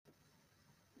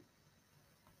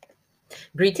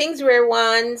Greetings, rare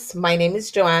ones. My name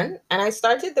is Joanne, and I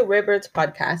started the Rare Birds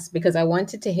podcast because I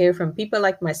wanted to hear from people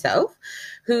like myself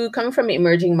who come from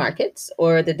emerging markets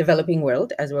or the developing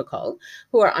world, as we're called,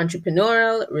 who are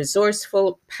entrepreneurial,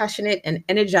 resourceful, passionate, and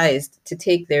energized to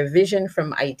take their vision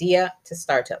from idea to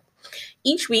startup.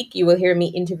 Each week, you will hear me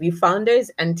interview founders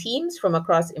and teams from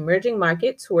across emerging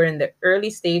markets who are in the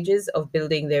early stages of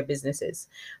building their businesses.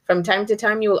 From time to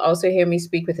time, you will also hear me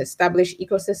speak with established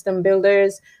ecosystem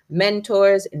builders,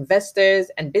 mentors,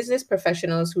 investors, and business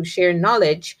professionals who share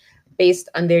knowledge based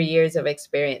on their years of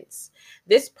experience.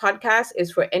 This podcast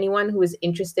is for anyone who is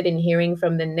interested in hearing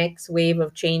from the next wave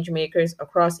of change makers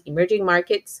across emerging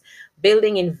markets,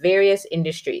 building in various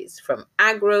industries, from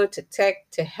agro to tech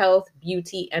to health,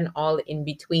 beauty, and all in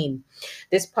between.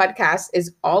 This podcast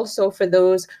is also for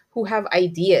those who have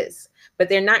ideas, but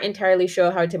they're not entirely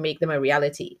sure how to make them a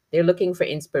reality. They're looking for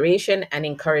inspiration and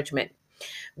encouragement.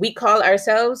 We call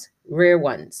ourselves Rare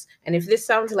Ones. And if this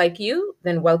sounds like you,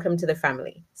 then welcome to the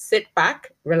family. Sit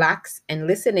back, relax, and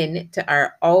listen in to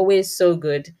our always so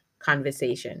good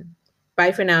conversation.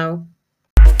 Bye for now.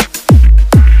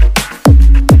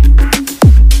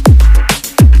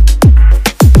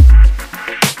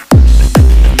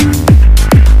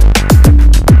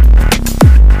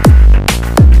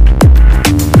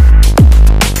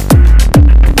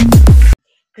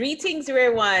 Greetings,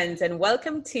 rare ones, and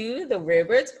welcome to the Rare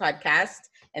Birds podcast.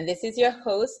 And this is your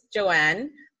host, Joanne,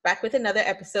 back with another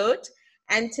episode.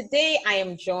 And today I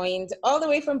am joined all the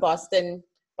way from Boston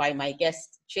by my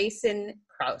guest, Jason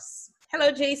Kraus. Hello,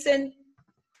 Jason.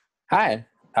 Hi.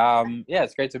 Yeah,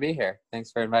 it's great to be here. Thanks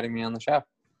for inviting me on the show.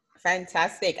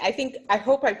 Fantastic. I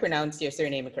hope I pronounced your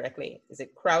surname correctly. Is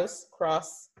it Kraus?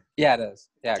 Cross? Yeah, it is.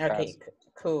 Yeah, Okay, Kraus.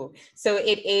 cool. So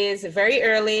it is very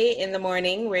early in the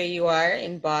morning where you are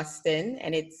in Boston,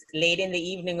 and it's late in the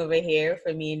evening over here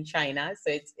for me in China.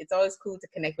 So it's always cool to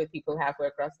connect with people halfway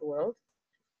across the world.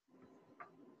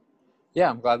 Yeah,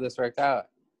 I'm glad this worked out.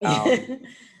 For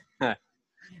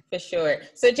sure.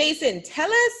 So Jason,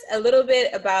 tell us a little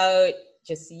bit about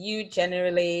just you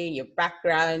generally, your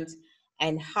background,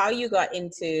 and how you got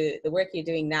into the work you're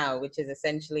doing now, which is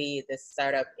essentially the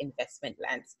startup investment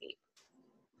landscape.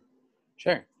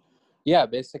 Sure. Yeah,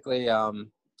 basically, I'd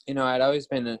always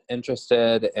been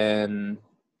interested in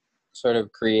sort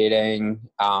of creating,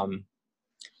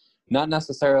 not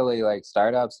necessarily like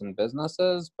startups and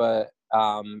businesses, but,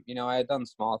 I had done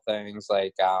small things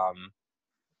like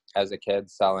as a kid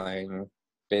selling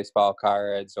baseball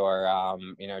cards or,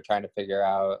 trying to figure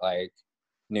out like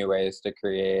new ways to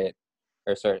create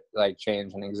or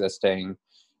change an existing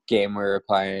game we were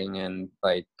playing and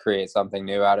like create something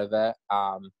new out of it.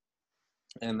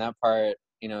 And that part,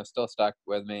 still stuck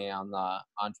with me on the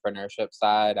entrepreneurship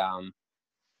side.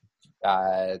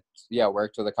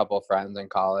 Worked with a couple of friends in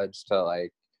college to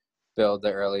like build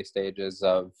the early stages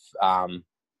of,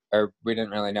 or we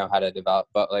didn't really know how to develop,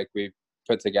 but like we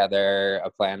put together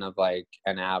a plan of like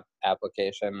an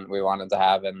application we wanted to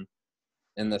have in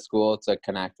the school to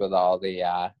connect with all the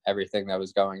everything that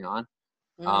was going on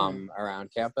around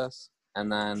campus.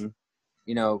 And then,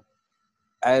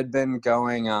 I had been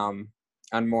going on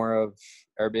more of,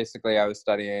 or basically I was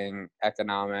studying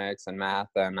economics and math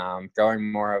and going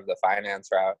more of the finance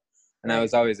route. And I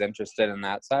was always interested in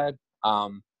that side.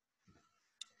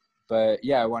 But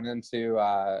yeah, I went into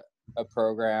a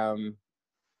program,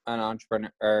 an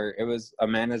entrepreneur, or it was a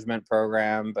management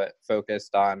program, but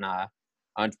focused on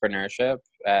entrepreneurship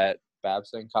at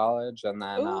Babson College. And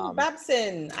then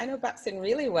Babson. I know Babson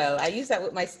really well. I use that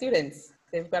with my students.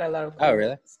 They've got a lot of cool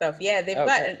really? stuff. Yeah, they've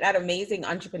got that amazing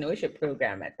entrepreneurship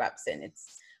program at Babson.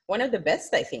 It's one of the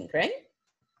best, I think, right?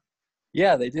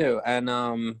 Yeah, they do. And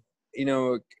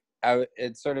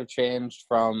it sort of changed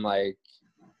from like,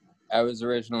 I was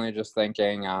originally just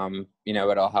thinking,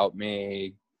 it'll help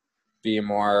me be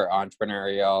more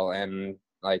entrepreneurial in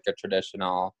like a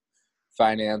traditional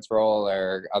finance role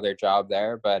or other job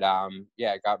there. But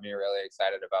it got me really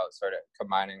excited about sort of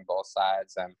combining both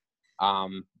sides. And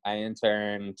I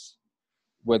interned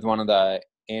with one of the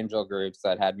angel groups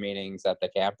that had meetings at the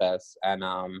campus. And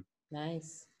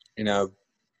nice.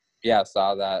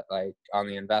 Saw that like on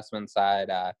the investment side,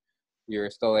 you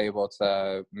were still able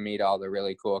to meet all the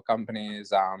really cool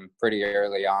companies pretty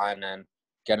early on and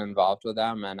get involved with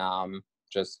them and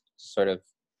just sort of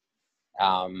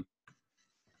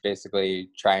basically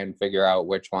try and figure out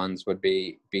which ones would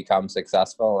become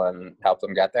successful and help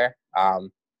them get there.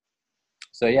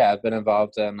 I've been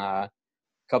involved in a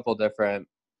couple different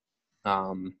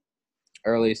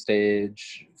early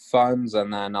stage funds,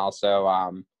 and then also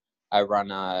I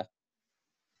run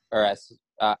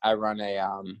I run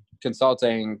a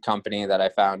consulting company that I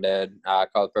founded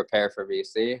called Prepare for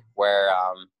VC, where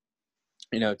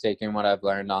taking what I've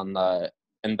learned on the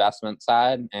investment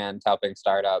side and helping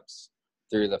startups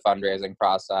through the fundraising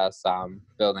process,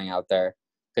 building out their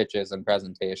pitches and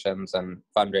presentations and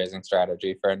fundraising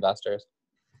strategy for investors.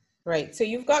 Right. So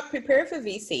you've got Prepare for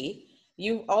VC.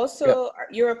 You Yep. also,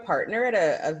 you're a partner at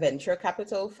a venture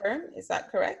capital firm. Is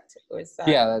that correct? Or is that?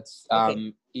 Yeah, that's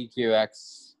Okay.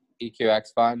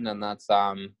 EQX fund, and that's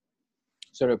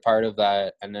sort of part of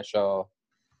that initial.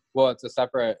 Well, it's a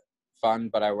separate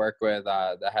fund, but I work with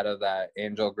the head of that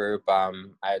angel group I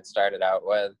had started out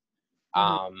with.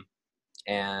 Mhm.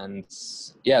 And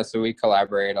yeah, so we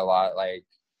collaborate a lot, like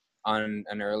on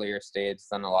an earlier stage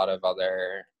than a lot of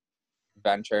other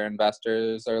venture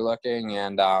investors are looking,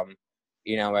 and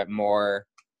at more,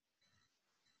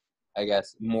 I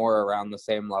guess, more around the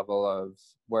same level of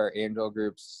where angel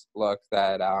groups look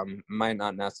that might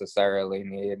not necessarily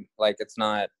need, like, it's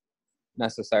not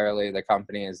necessarily the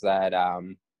companies that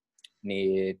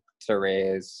need to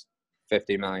raise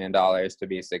 $50 million to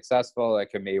be successful. It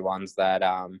can be ones that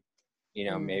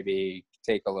maybe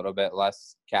take a little bit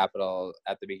less capital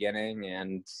at the beginning,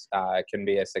 and it can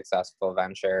be a successful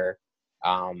venture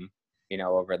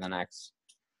over the next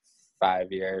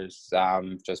 5 years,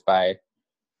 just by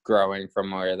growing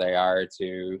from where they are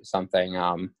to something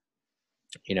 10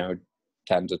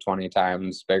 to 20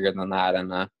 times bigger than that, and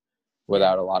Yeah.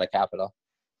 without a lot of capital.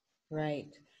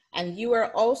 Right. And you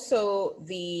are also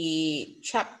the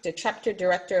chapter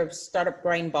director of Startup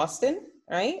Grind Boston,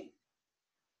 right?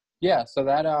 Yeah, so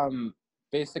that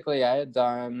basically I had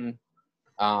done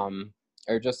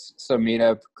or just some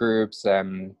meetup groups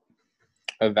and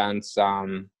events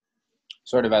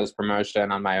sort of as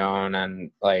promotion on my own,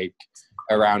 and like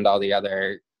around all the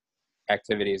other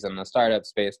activities in the startup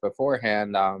space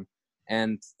beforehand,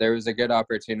 and there was a good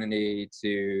opportunity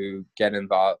to get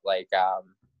involved, like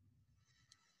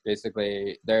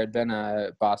basically there had been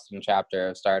a Boston chapter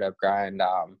of Startup Grind,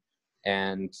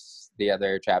 and the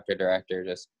other chapter director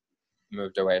just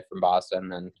moved away from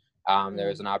Boston, and there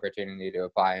was an opportunity to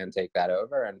apply and take that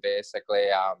over. And basically,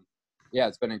 yeah,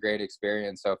 it's been a great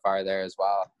experience so far there as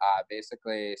well.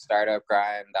 Basically, Startup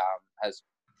Grind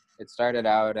it started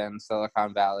out in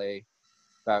Silicon Valley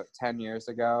about 10 years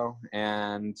ago,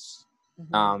 and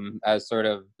as sort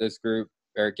of this group,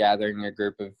 or gathering a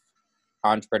group of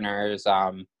entrepreneurs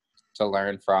to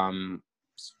learn from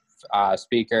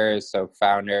speakers, so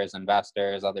founders,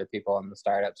 investors, other people in the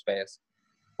startup space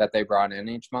that they brought in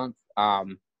each month.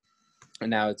 And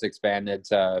now it's expanded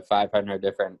to 500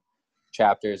 different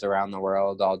chapters around the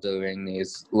world, all doing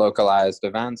these localized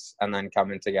events and then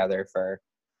coming together for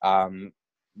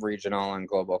regional and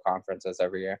global conferences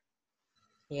every year.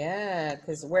 Yeah,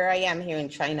 because where I am here in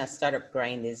China, Startup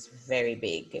Grind is very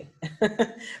big.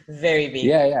 Very big.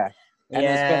 Yeah. And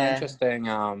it's been Yeah.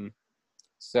 interesting.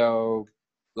 So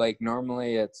like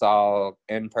normally it's all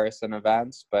in-person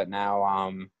events, but now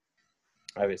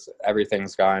obviously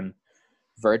everything's gone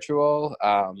virtual.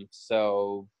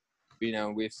 So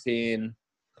we've seen,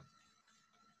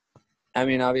 I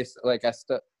mean, obviously, like I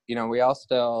still, we all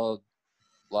still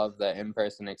love the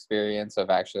in-person experience of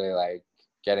actually like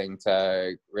getting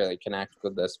to really connect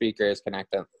with the speakers,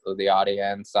 connect with the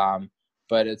audience.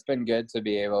 But it's been good to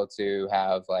be able to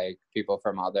have like people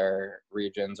from other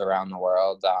regions around the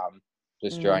world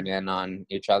just join in on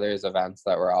each other's events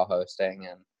that we're all hosting,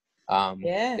 and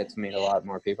Yeah. get to meet a lot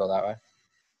more people that way.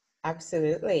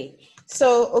 Absolutely.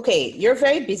 So, okay, you're a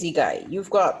very busy guy. You've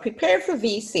got Prepare for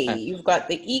VC, you've got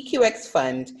the EQX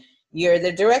Fund, you're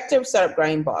the director of Startup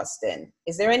Grind Boston.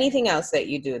 Is there anything else that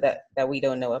you do that we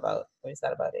don't know about? Or is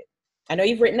that about it? I know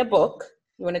you've written a book.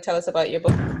 You want to tell us about your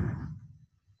book?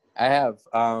 I have.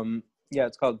 Yeah,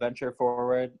 it's called Venture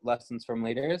Forward: Lessons from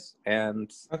Leaders,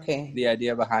 and Okay. the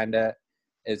idea behind it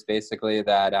is basically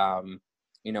that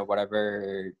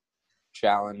whatever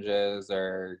challenges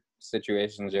or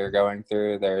situations you're going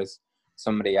through, there's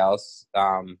somebody else,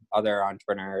 other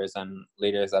entrepreneurs and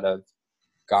leaders that have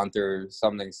gone through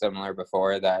something similar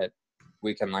before that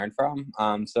we can learn from.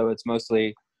 So it's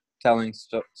mostly telling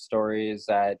stories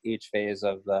at each phase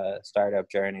of the startup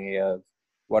journey of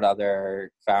what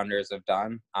other founders have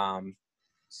done.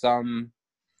 Some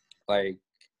like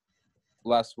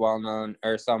less well known,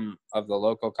 or some of the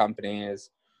local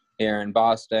companies here in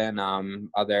Boston,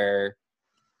 other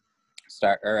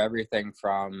or everything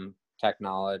from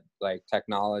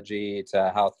technology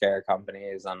to healthcare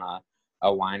companies, and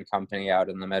a wine company out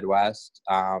in the Midwest.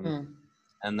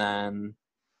 And then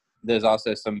there's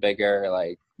also some bigger,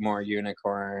 like more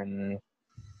unicorn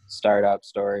startup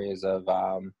stories of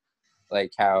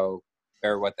like how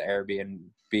or what the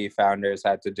Airbnb founders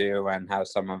had to do, and how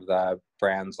some of the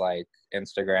brands like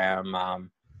Instagram,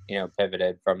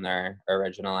 pivoted from their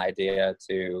original idea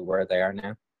to where they are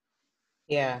now.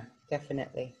 Yeah,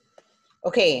 definitely.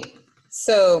 Okay,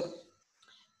 so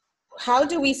how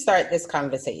do we start this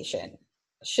conversation?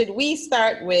 Should we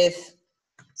start with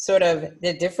sort of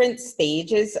the different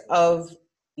stages of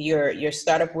your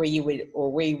startup where you would, or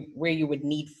where you would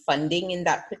need funding in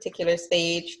that particular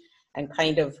stage, and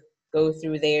kind of go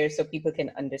through there so people can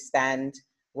understand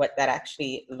what that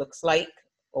actually looks like,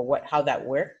 or how that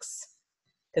works?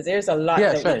 Because there's a lot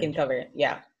Yeah, that we sure. can cover.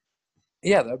 Yeah.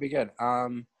 Yeah, that'd be good.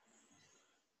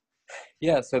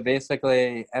 Yeah, so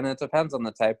basically, and it depends on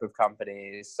the type of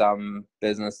company. Some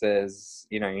businesses,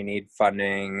 you need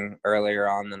funding earlier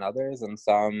on than others, and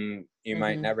some you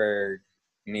might never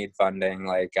need funding.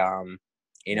 Like, Right.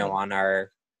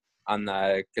 on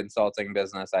the consulting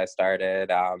business I started,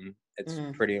 it's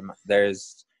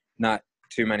there's not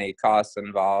too many costs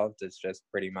involved. It's just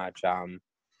pretty much,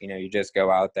 you just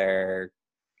go out there.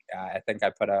 I think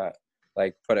I put a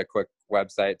quick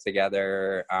website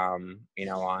together,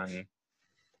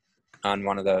 on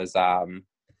one of those like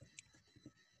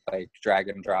drag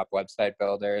and drop website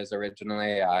builders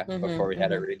originally, before we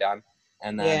had it redone,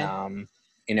 and then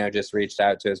Yeah. just reached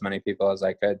out to as many people as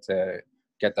I could to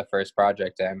get the first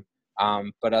project in.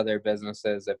 But other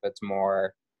businesses, if it's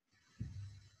more,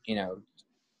 you know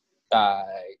uh,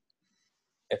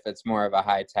 if it's more of a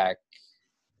high tech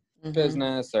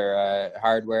business or a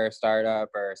hardware startup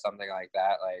or something like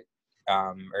that, like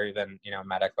or even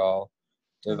medical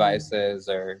devices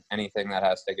or anything that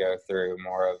has to go through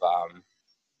more of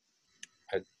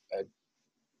a, a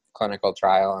clinical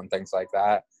trial and things like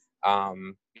that,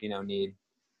 need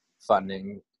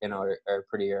funding in order, or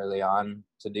pretty early on,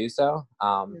 to do so.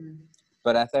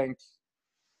 But I think,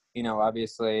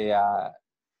 obviously,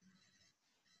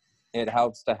 it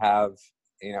helps to have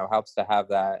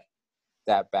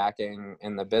that backing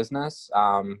in the business,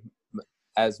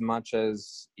 as much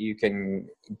as you can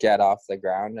get off the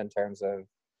ground in terms of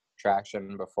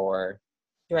traction before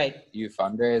Right. you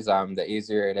fundraise, the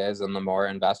easier it is and the more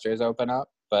investors open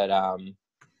up. But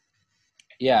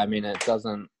yeah, I mean, it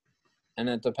doesn't, and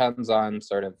it depends on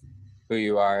sort of who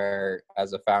you are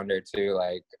as a founder too.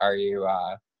 Like, are you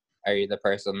the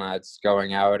person that's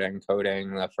going out and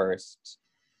coding the first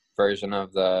version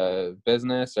of the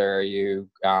business, or are you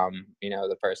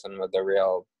the person with the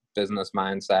real business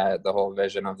mindset, the whole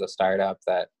vision of the startup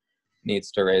that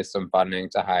needs to raise some funding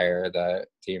to hire the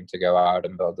team to go out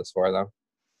and build this for them?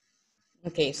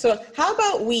 Okay, so how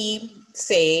about we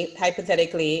say,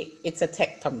 hypothetically, it's a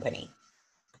tech company,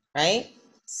 right? Yeah.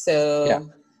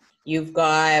 So you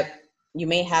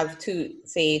may have two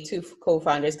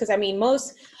co-founders, because I mean,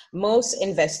 most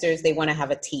investors, they want to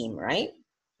have a team, right?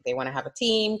 They want to have a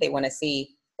team. They want to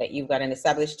see that you've got an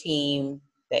established team,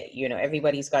 that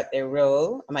everybody's got their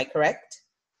role. Am I correct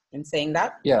in saying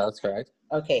that? Yeah, that's correct.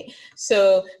 Okay,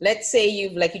 so let's say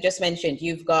like you just mentioned,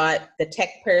 you've got the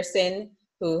tech person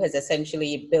who has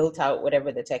essentially built out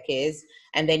whatever the tech is,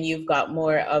 and then you've got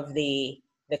more of the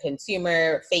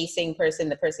consumer facing person,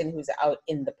 the person who's out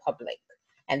in the public,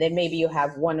 and then maybe you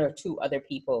have one or two other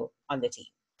people on the team.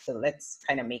 So let's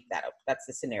kind of make that up. That's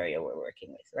the scenario we're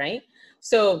working with, right?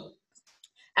 So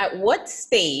at what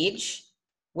stage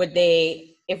would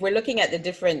they, if we're looking at the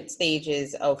different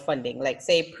stages of funding, like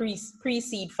say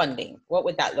pre-seed funding, what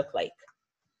would that look like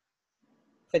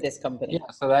for this company?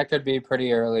 Yeah, so that could be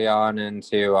pretty early on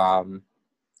into,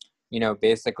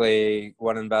 basically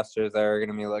what investors are going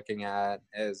to be looking at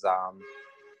is,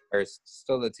 or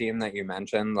still the team that you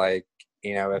mentioned. Like,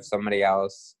 if somebody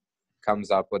else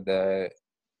comes up with the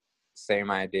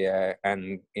same idea,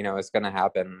 and it's going to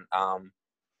happen,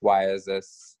 why is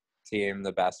this team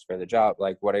the best for the job?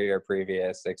 Like, what are your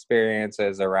previous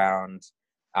experiences around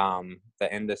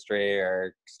the industry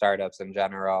or startups in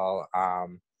general?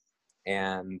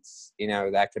 And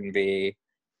that can be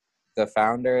the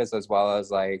founders as well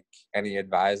as like any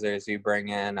advisors you bring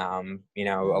in. A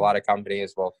lot of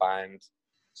companies will find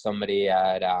somebody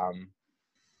at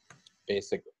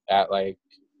basic at like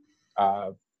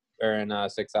or in a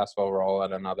successful role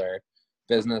at another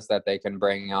business that they can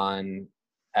bring on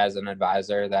as an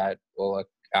advisor that will look,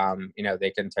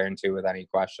 they can turn to with any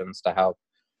questions to help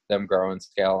them grow and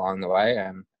scale along the way.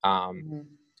 And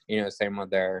same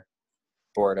with their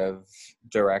board of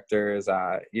directors.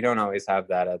 You don't always have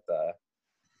that at the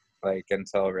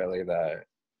until really the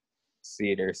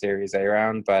seed or series A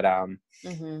round, but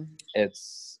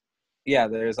it's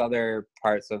there's other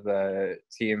parts of the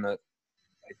team that,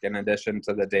 like, in addition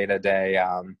to the day-to-day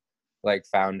like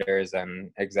founders and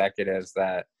executives,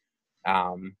 that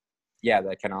yeah,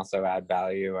 that can also add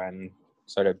value and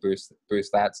sort of boost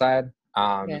that side.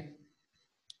 Yeah.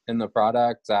 In the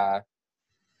product,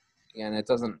 and it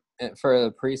doesn't, for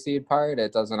the pre-seed part,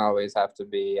 it doesn't always have to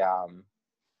be,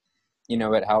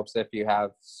 it helps if you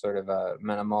have sort of a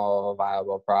minimal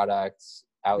viable products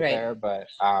out Right. there, but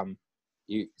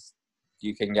you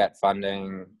you can get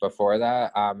funding before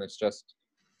that. It's just,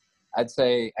 I'd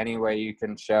say any way you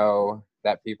can show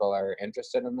that people are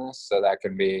interested in this. So that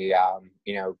can be,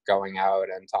 going out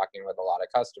and talking with a lot of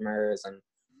customers and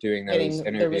doing those Getting the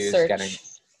interviews, getting,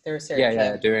 research. The research. yeah,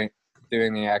 Yeah. doing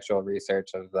the actual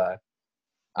research of the,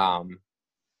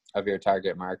 of your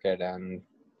target market, and,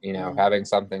 Mm. having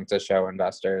something to show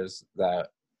investors that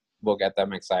will get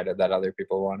them excited that other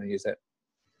people want to use it.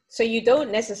 So you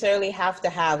don't necessarily have to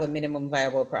have a minimum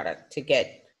viable product to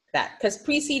get that, because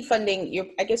pre-seed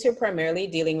funding, I guess you're primarily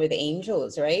dealing with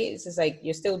angels, right? It's just like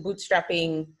you're still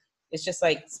bootstrapping. It's just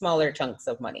like smaller chunks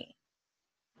of money.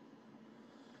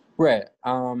 Right.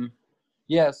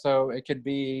 Yeah. So it could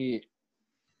be,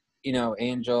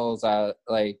 angels,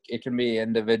 like it can be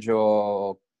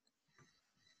individual,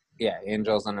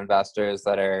 angels and investors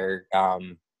that are,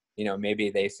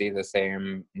 maybe they see the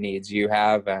same needs you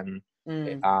have. And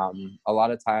Mm. a lot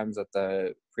of times at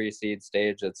the pre-seed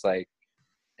stage, it's like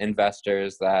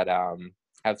investors that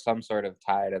have some sort of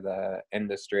tie to the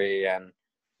industry and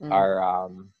Mm. are,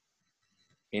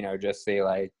 just see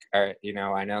like, all right,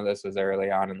 I know this is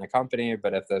early on in the company,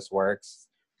 but if this works,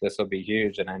 this will be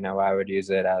huge. And I know I would use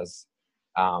it as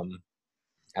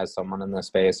someone in the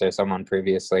space or someone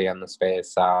previously in the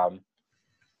space.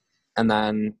 And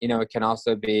then, it can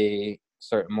also be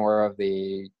sort of more of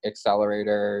the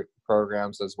accelerator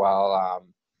programs as well,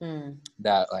 Mm.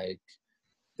 that like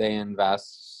they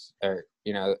invest, or,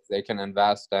 they can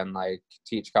invest and like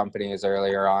teach companies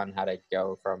earlier on how to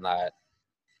go from that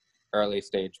early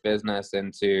stage business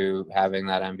into having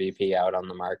that MVP out on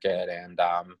the market and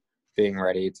being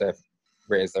ready to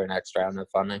raise their next round of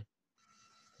funding.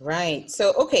 Right.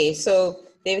 So, okay. So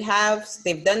they've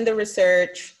done the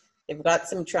research, they've got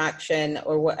some traction,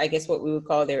 or what we would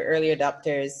call their early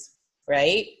adopters,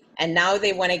 right? And now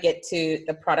they want to get to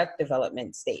the product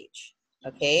development stage.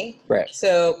 Okay. Right.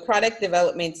 So product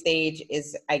development stage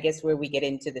is, I guess, where we get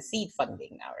into the seed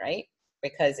funding now, right?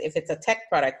 Because if it's a tech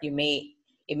product, it may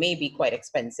be quite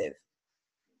expensive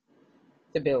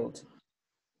to build.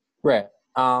 Right.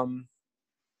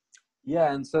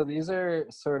 Yeah. And so these are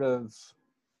sort of,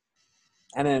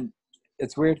 and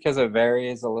it's weird because it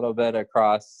varies a little bit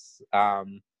across,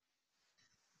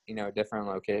 different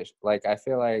locations. Like I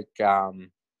feel like,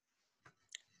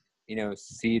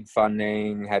 seed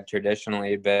funding had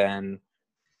traditionally been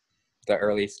the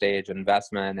early stage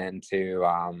investment into,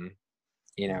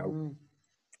 Mm.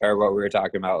 or what we were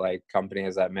talking about, like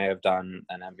companies that may have done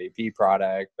an MVP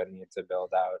product but need to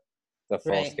build out the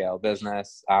full Right. scale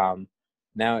business.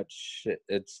 Now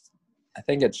it's I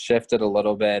think it's shifted a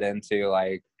little bit into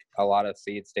like a lot of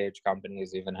seed stage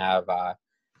companies even have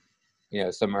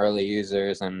some early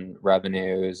users and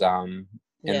revenues in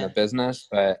the Yeah. business,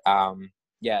 but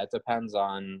yeah, it depends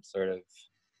on sort of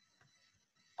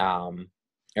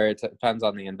or it depends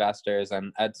on the investors,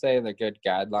 and I'd say the good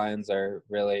guidelines are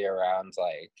really around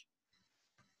like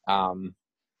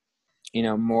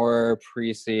more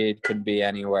pre-seed could be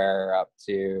anywhere up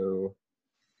to,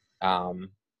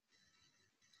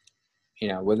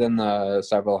 within the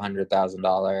several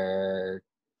 $100,000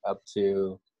 up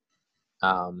to,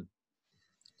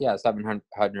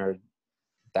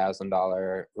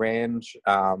 $700,000 range,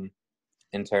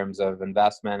 in terms of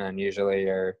investment. And usually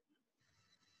you're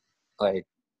like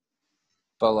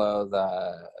below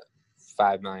the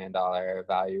 $5 million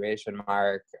valuation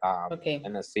mark, Okay.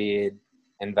 in a seed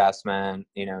investment.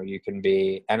 You can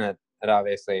be, and it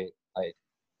obviously like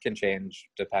can change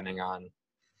depending on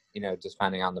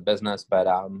the business, but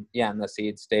yeah, in the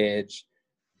seed stage,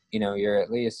 you're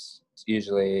at least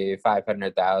usually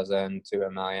 500,000 to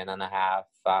 $1.5 million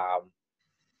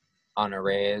on a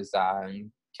raise.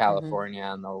 On Mm-hmm. California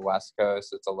and the West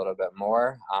Coast, it's a little bit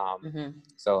more. Mm-hmm.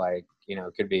 So like,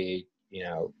 it could be,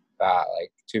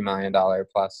 like $2 million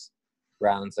plus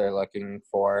rounds they're looking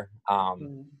for.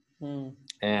 Mm-hmm.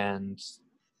 And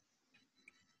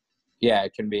yeah,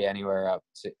 it can be anywhere up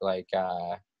to like,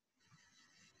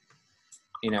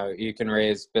 you can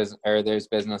raise business, or there's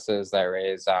businesses that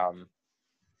raise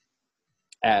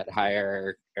at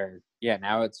higher, or yeah,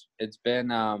 now it's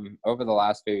been over the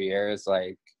last few years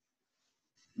like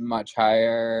much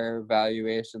higher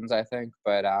valuations, I think,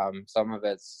 but some of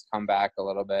it's come back a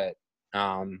little bit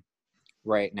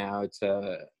right now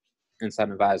to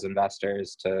incentivize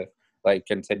investors to like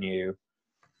continue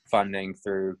funding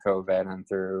through COVID and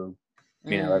through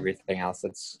Mm. everything else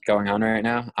that's going on right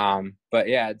now. But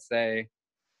yeah, I'd say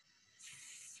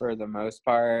for the most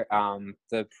part,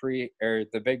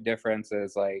 the big difference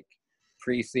is like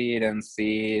pre-seed and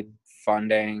seed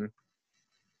funding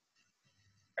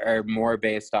are more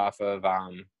based off of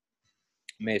the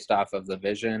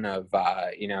vision of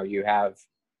you have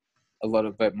a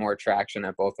little bit more traction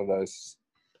at both of those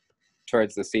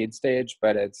towards the seed stage,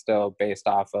 but it's still based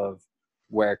off of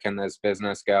where can this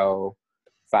business go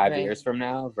 5 years Right. from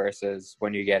now versus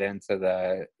when you get into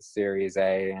the Series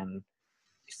A and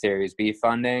Series B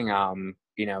funding.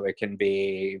 It can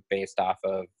be based off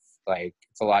of, like,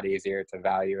 it's a lot easier to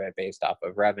value it based off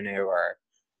of revenue or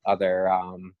other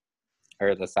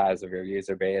or the size of your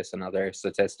user base and other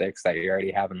statistics that you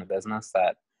already have in the business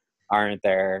that aren't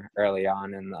there early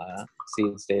on in the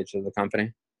seed stage of the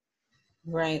company.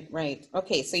 Right, right.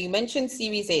 Okay, so you mentioned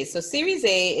Series A. So Series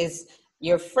A is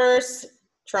your first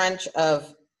tranche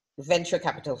of venture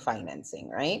capital financing,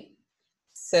 right?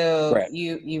 So Right.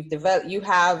 you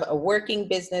have a working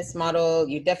business model.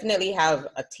 You definitely have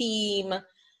a team.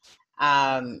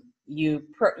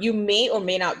 You may or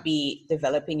may not be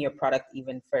developing your product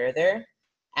even further,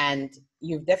 and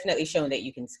you've definitely shown that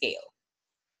you can scale.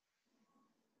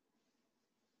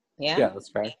 Yeah. Yeah, that's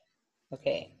correct.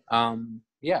 Okay.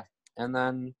 Yeah. And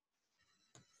then,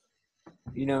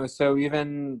 so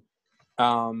even,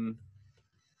 um,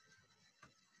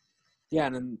 yeah,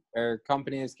 and then or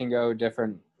companies can go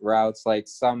different routes. Like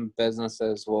some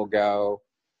businesses will go,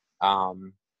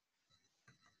 um,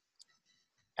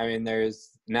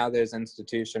 there's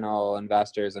institutional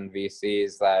investors and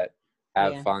VCs that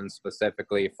have Yeah. funds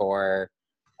specifically for,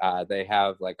 they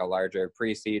have like a larger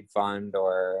pre-seed fund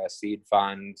or a seed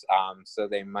fund. So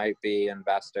they might be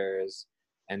investors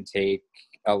and take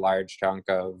a large chunk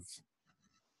of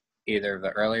either of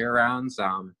the earlier rounds,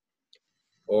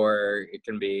 or it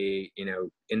can be,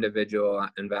 individual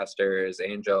investors,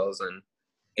 angels, and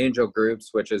angel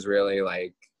groups, which is really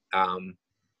like,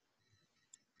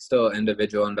 still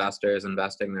individual investors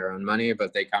investing their own money,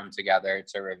 but they come together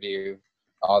to review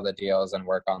all the deals and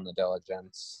work on the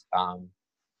diligence,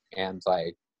 and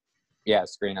like, yeah,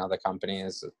 screen all the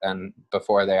companies and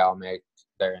before they all make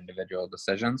their individual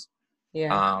decisions.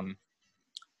 Yeah. Um,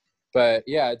 but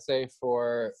yeah, I'd say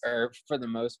for the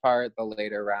most part, the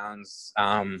later rounds,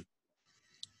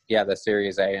 the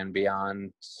Series A and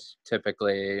beyond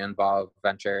typically involve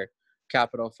venture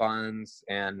capital funds,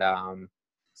 and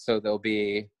so there'll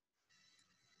be,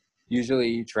 usually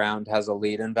each round has a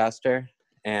lead investor,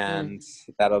 and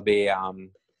Mm. that'll be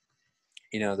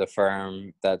the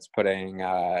firm that's putting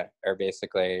or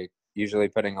basically usually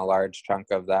putting a large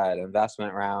chunk of that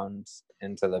investment round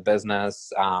into the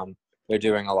business. They're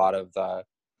doing a lot of the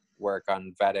work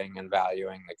on vetting and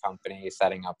valuing the company,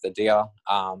 setting up the deal.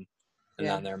 And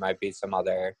Yeah. then there might be some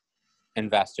other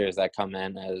investors that come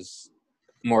in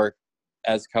more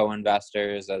as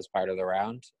co-investors as part of the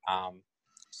round.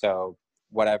 So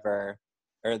whatever,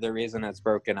 or the reason it's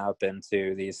broken up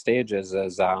into these stages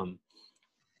is,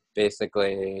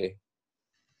 basically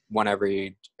whenever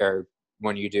you or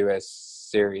when you do a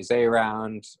Series A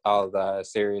round, all the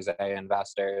Series A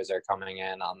investors are coming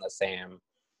in on the same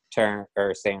term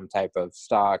or same type of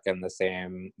stock and the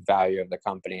same value of the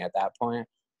company at that point.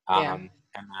 Yeah. And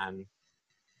then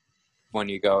when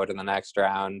you go to the next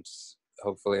round,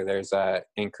 hopefully there's a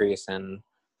increase in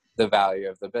the value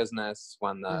of the business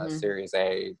when the Mm-hmm. Series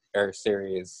A or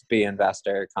Series B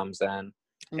investor comes in,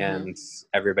 Mm-hmm. and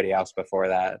everybody else before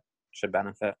that should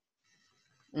benefit.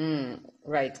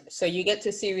 Right. So you get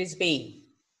to Series B.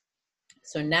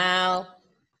 So now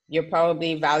you're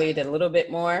probably valued a little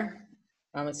bit more,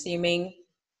 I'm assuming,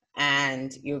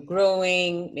 and you're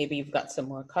growing. Maybe you've got some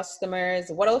more customers.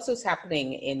 What else is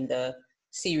happening in the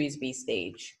Series B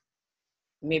stage?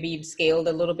 Maybe you've scaled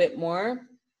a little bit more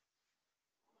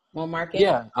market.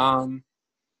 Yeah.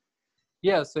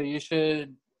 So you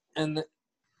should, and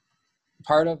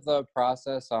part of the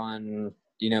process on,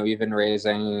 even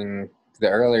raising the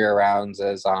earlier rounds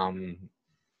is,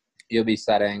 you'll be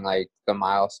setting like the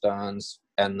milestones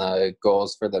and the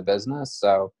goals for the business.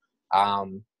 So,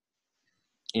 um,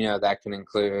 that can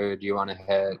include, you want to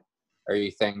hit, or you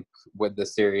think with the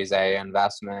Series A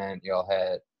investment, you'll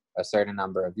hit a certain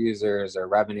number of users or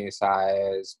revenue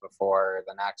size before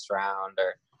the next round,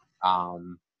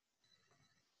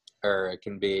 or it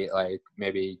can be like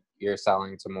maybe you're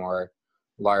selling to more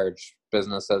large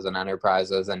businesses and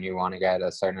enterprises and you want to get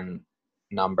a certain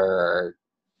number or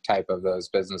type of those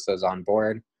businesses on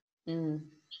board. Mm.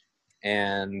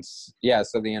 And yeah,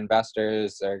 so the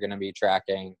investors are going to be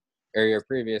tracking, or your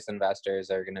previous investors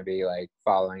are going to be like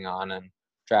following on and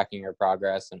tracking your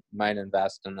progress and might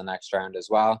invest in the next round as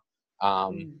well.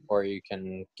 Or you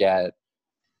can get,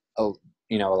 a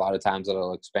lot of times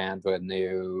it'll expand with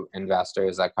new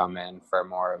investors that come in for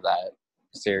more of that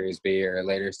Series B or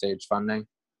later stage funding.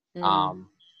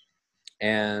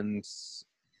 And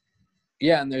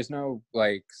yeah, and there's no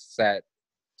like set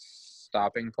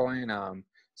stopping point.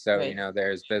 So, Right.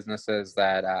 There's businesses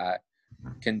that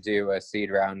can do a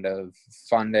seed round of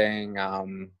funding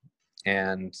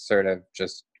and sort of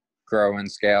just grow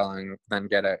and scale and then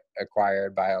get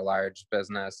acquired by a large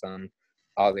business, and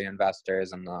all the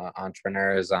investors and the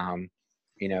entrepreneurs,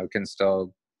 can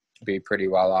still be pretty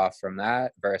well off from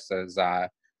that versus,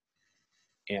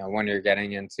 when you're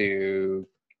getting into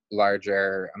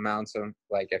larger amounts of,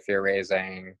 like, if you're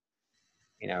raising,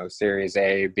 Series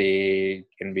A, B,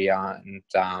 and beyond,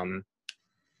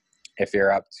 if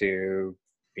you're up to,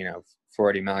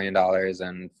 $40 million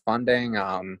in funding,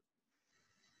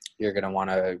 you're going to want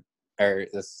to,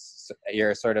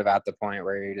 you're sort of at the point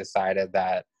where you decided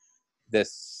that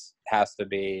this has to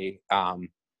be,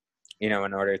 in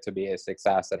order to be a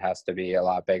success, it has to be a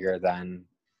lot bigger than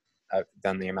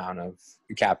the amount of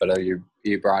capital you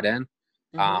brought in.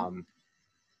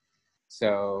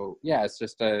 So yeah, it's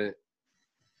just a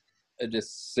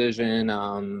decision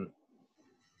on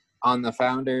the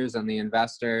founders and the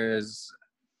investors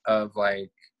of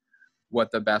like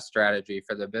what the best strategy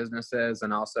for the business is,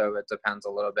 and also it depends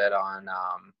a little bit on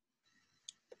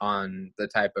the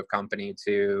type of company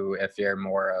too. If you're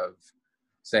more of,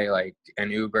 say, like an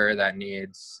Uber that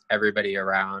needs everybody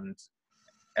around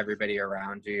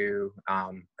you,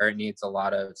 or it needs a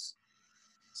lot of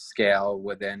scale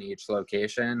within each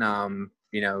location,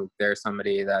 there's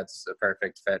somebody that's a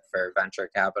perfect fit for venture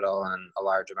capital and a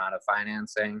large amount of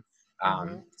financing.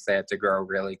 They have to grow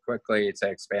really quickly to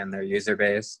expand their user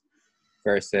base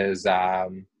versus,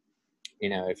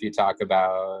 if you talk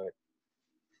about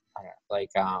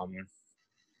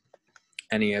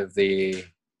any of the,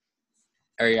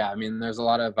 there's a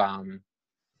lot of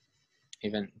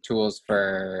even tools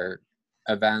for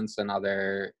events and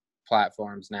other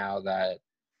platforms now that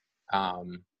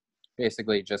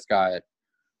basically just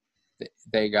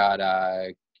they had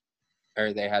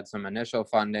some initial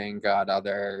funding, got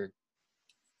other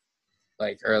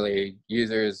like early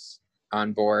users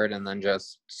on board, and then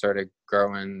just sort of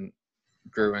grew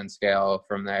and scale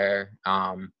from there,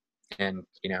 and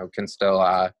can still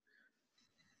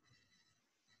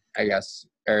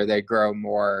or they grow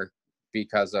more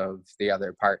because of the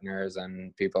other partners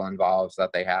and people involved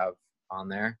that they have on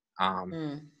there.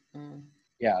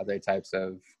 Yeah, other types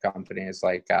of companies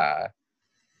like a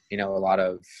lot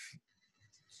of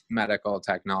medical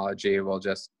technology will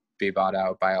just be bought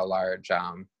out by a large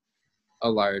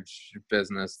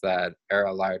business or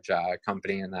a large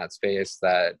company in that space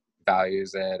that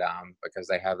values it, because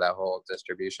they have that whole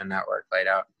distribution network laid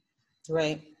out.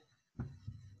 Right.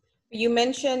 You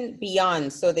mentioned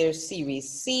beyond, so there's Series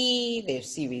C,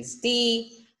 there's Series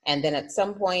D, and then at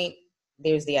some point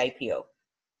there's the IPO,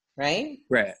 right?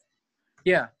 Right.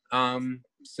 Yeah.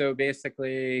 So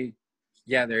basically,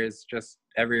 yeah, there's just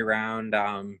every round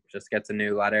just gets a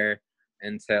new letter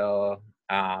until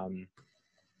a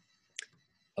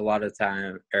lot of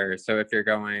time, or so if you're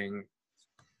going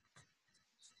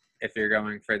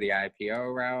for the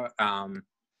IPO route,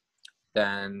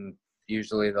 then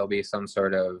usually there'll be some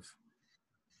sort of,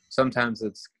 sometimes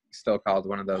it's still called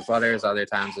one of those letters, other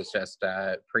times it's just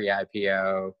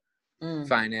pre-IPO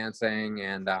financing,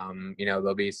 and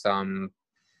there'll be some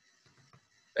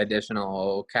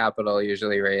additional capital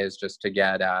usually raised just to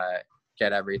get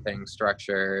everything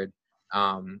structured,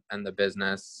 and the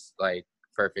business like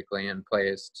perfectly in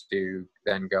place to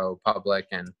then go public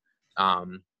and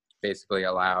basically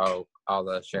allow all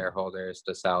the shareholders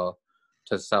to sell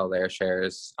their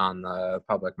shares on the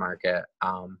public market,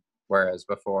 whereas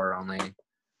before only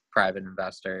private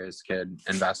investors could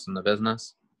invest in the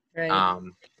business. Right.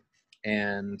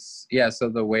 And yeah, so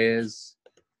the ways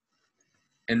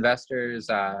investors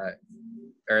or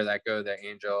that go the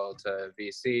angel to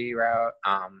VC route,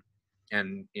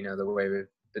 and the way we've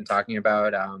been talking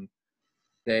about,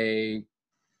 the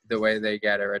way they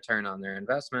get a return on their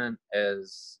investment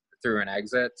is through an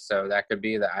exit. So that could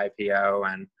be the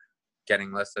IPO and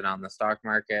getting listed on the stock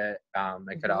market.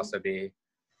 It could also be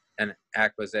an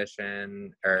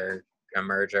acquisition or a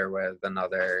merger with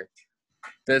another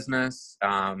business,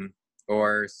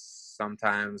 or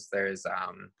sometimes there's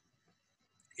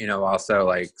also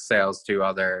like sales to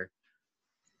other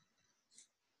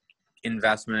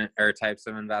investment or types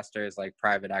of investors, like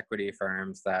private equity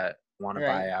firms that want to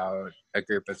buy out a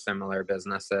group of similar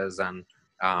businesses and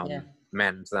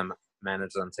manage them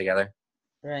together.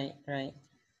 Right.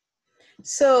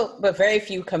 So, but very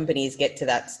few companies get to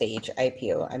that stage,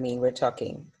 IPO. I mean, we're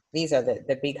talking, these are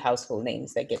the big household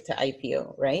names that get to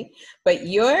IPO, right? But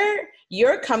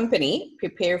your company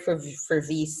prepare for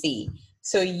VC.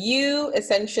 So you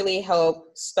essentially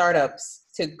help startups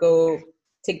to go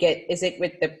to get, is it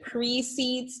with the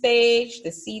pre-seed stage,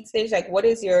 the seed stage? Like what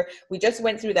is your, we just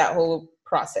went through that whole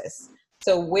process.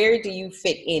 So where do you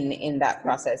fit in that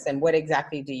process, and what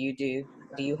exactly do you do?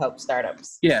 Do you help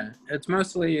startups? Yeah, it's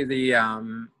mostly the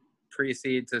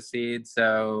pre-seed to seed.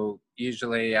 So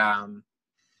usually, some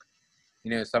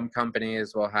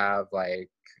companies will have like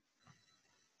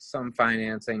some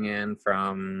financing in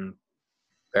from,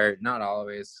 or not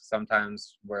always.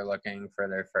 Sometimes we're looking for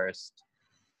their first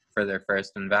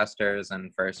investors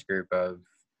and first group of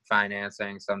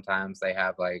financing. Sometimes they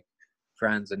have like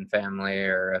friends and family,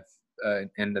 or if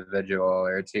an individual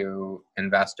or two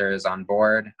investors on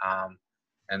board,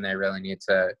 and they really need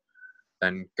to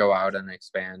then go out and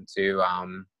expand to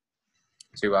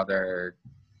other.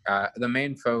 The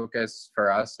main focus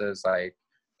for us is like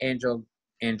angel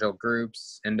angel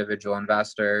groups, individual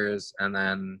investors, and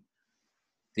then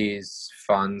these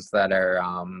funds that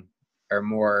are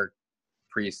more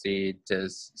pre-seed to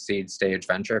seed stage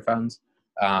venture funds.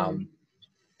 Mm.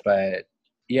 But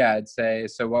yeah, I'd say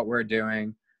so. What we're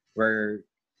doing, we're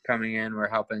coming in, we're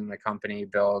helping the company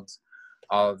build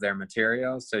all of their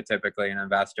materials. So typically, an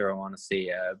investor will want to see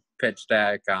a pitch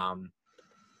deck,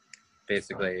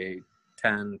 basically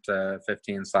 10 to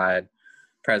 15 slide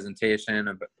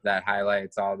presentation that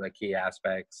highlights all the key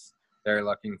aspects they're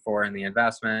looking for in the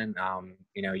investment.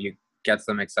 You gets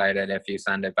them excited if you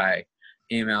send it by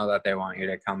email that they want you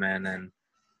to come in, and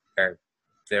or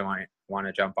they want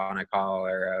to jump on a call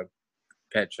or a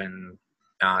pitch and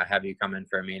have you come in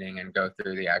for a meeting and go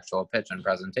through the actual pitch and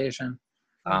presentation.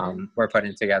 Mm-hmm. We're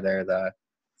putting together the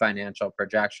financial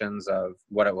projections of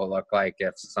what it will look like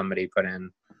if somebody put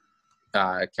in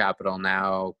capital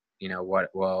now. What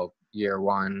will year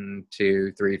 1,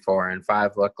 2, 3, 4, and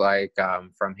 5 look like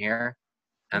from here,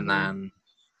 and Mm-hmm.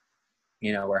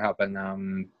 then we're helping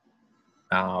them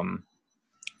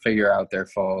figure out their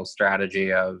full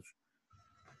strategy of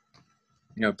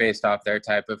based off their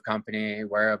type of company,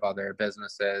 where have other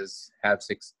businesses had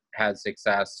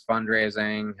success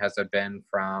fundraising? Has it been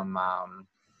from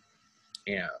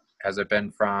has it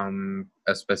been from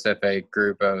a specific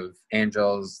group of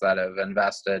angels that have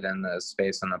invested in the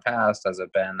space in the past? Has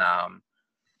it been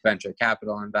venture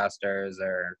capital investors?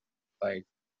 Or like,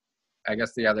 I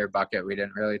guess the other bucket we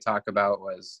didn't really talk about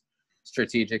was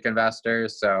strategic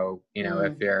investors. So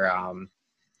if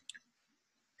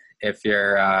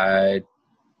you're a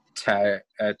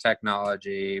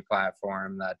technology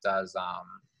platform that does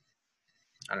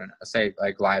I don't know, say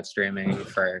like live streaming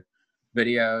for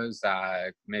videos,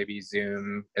 maybe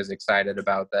Zoom is excited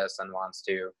about this and wants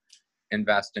to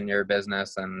invest in your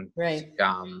business and Right.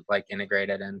 like integrate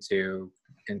it into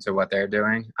what they're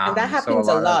doing. And that So a happens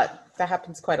a lot of lot. That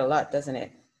happens quite a lot, doesn't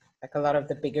it? Like a lot of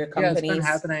the bigger yeah, it's been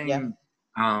companies. Yeah.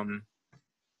 happening.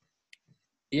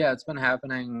 It's been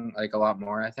happening like a lot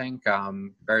more, I think.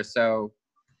 Or so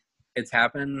it's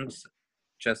happened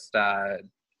just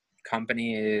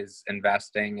companies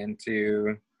investing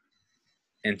into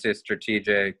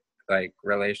strategic like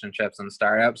relationships and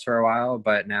startups for a while,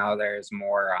 but now there's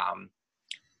more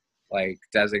like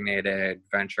designated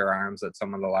venture arms at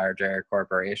some of the larger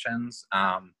corporations.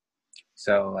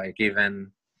 So like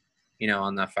even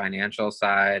on the financial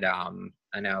side, I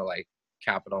know like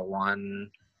Capital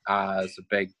One is a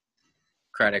big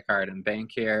credit card and bank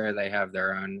here. They have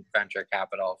their own venture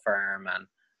capital firm, and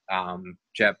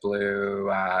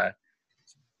JetBlue,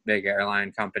 big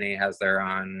airline company, has their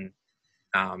own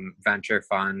venture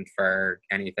fund for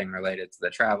anything related to the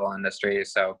travel industry.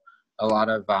 So a lot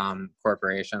of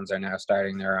corporations are now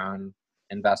starting their own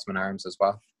investment arms as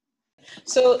well.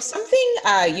 So something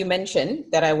you mentioned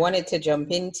that I wanted to jump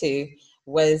into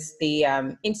was the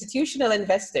institutional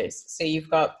investors. So you've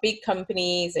got big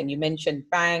companies, and you mentioned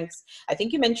banks. I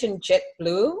think you mentioned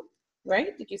JetBlue,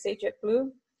 right? Did you say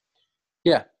JetBlue?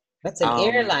 Yeah. That's an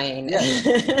airline. Yeah.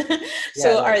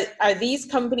 So Yeah, are these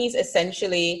companies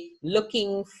essentially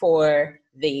looking for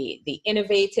the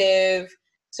innovative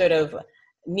sort of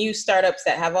new startups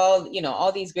that have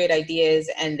all these great ideas,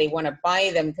 and they want to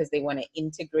buy them because they want to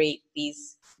integrate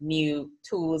these new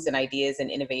tools and ideas and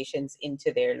innovations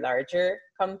into their larger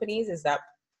companies? Is that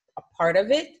a part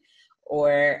of it,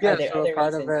 or are there so a other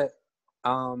part of reasons?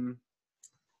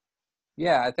 it,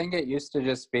 I think it used to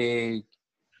just be,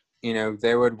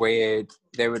 they would wait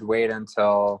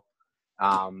until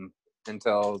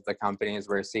the companies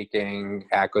were seeking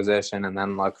acquisition, and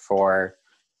then look for,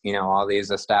 all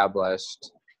these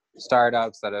established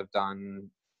startups that have done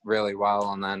really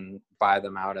well and then buy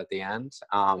them out at the end.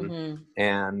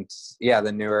 And yeah,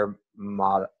 the newer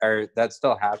model, or that's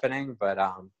still happening, but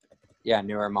yeah,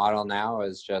 newer model now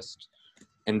is just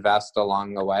invest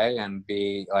along the way and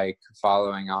be like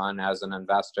following on as an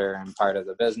investor and part of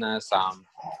the business.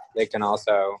 They can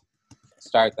also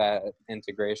start that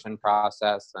integration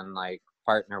process and like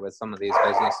partner with some of these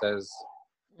businesses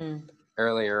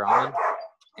earlier on.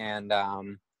 And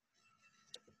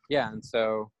yeah, and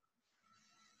so,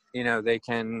 you know, they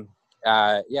can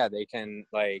they can,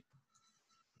 like,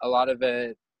 a lot of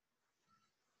it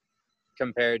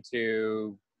compared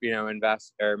to, you know,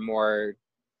 invest or more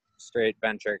straight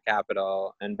venture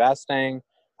capital investing.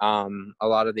 A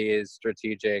lot of these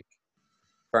strategic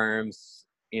firms,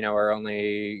 you know,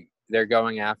 they're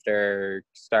going after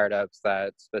startups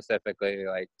that specifically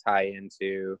like tie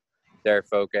into their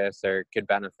focus or could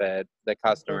benefit the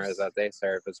customers that they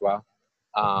serve as well.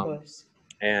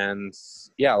 And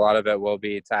yeah, a lot of it will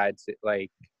be tied to,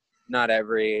 like, not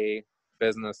every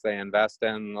business they invest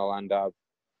in they'll end up,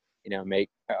 you know,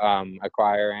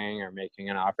 acquiring or making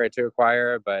an offer to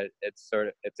acquire, but it's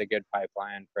a good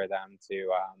pipeline for them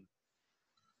to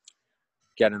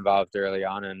get involved early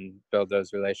on and build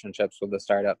those relationships with the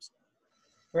startups.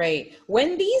 Right.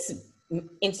 When these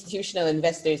institutional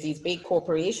investors, these big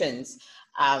corporations,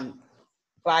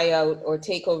 buy out or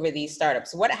take over these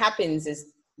startups, what happens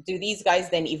is, do these guys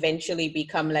then eventually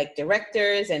become like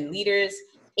directors and leaders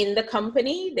in the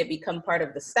company? They become part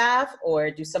of the staff,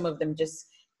 or do some of them just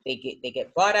they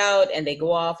get bought out and they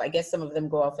go off? I guess some of them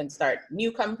go off and start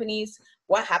new companies.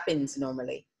 What happens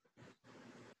normally?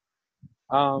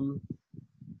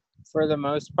 For the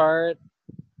most part,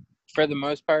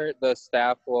 the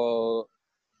staff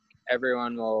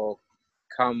everyone will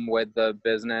come with the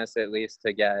business, at least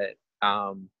to get,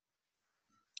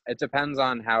 it depends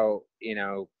on how, you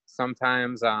know,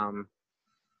 sometimes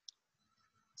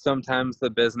the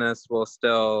business will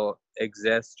still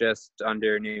exist just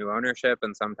under new ownership,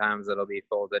 and sometimes it'll be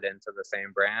folded into the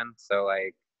same brand. So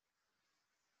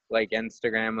like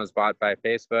Instagram was bought by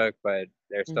Facebook, but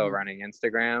they're still running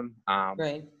Instagram.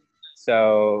 Right.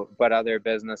 So, but other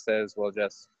businesses will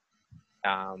just,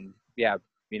 you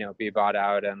know, be bought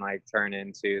out and like turn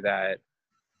into that.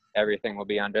 Everything will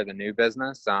be under the new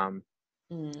business.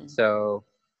 So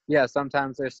yeah,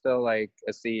 sometimes there's still like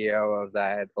a CEO of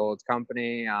that old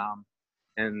company.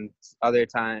 And other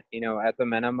time, you know, at the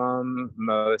minimum,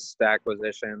 most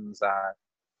acquisitions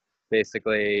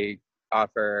basically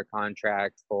offer a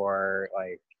contract for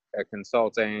like a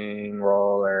consulting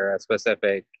role or a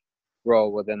specific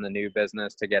role within the new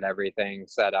business to get everything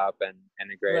set up and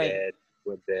integrated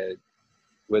with the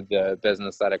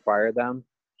business that acquired them.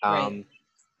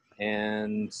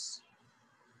 And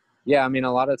yeah, I mean,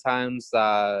 a lot of times,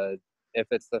 if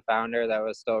it's the founder that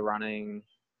was still running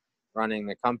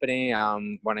the company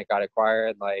when it got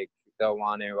acquired, like they'll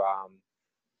want to,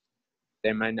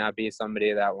 they might not be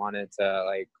somebody that wanted to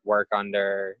like work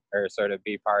under or sort of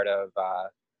be part of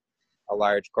a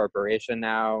large corporation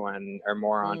now and are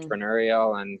more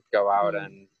entrepreneurial and go out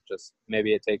and just,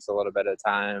 maybe it takes a little bit of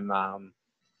time,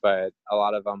 but a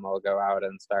lot of them will go out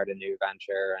and start a new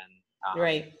venture and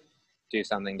do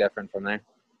something different from there.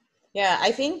 Yeah,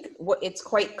 I think it's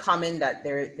quite common that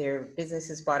their business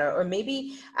is bought out, or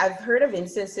maybe I've heard of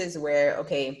instances where,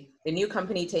 okay, the new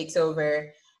company takes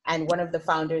over and one of the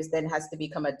founders then has to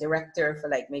become a director for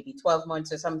like maybe 12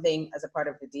 months or something as a part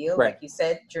of the deal, like you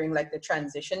said, during like the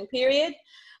transition period.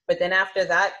 But then after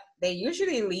that, they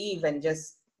usually leave and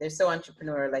just, they're so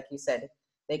entrepreneurial, like you said,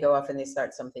 they go off and they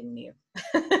start something new.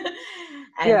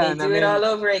 And they do it all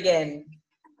over again.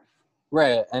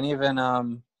 Right. And even,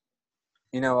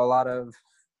 you know, a lot of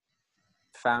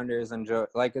founders enjoy,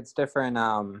 like, it's different,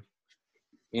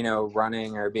 you know,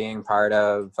 running or being part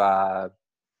of a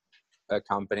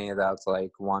company that's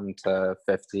like 1 to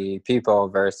 50 people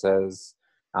versus,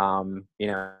 you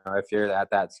know, if you're at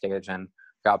that stage and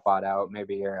got bought out,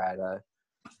 maybe you're at a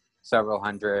several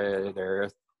hundred or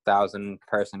 1,000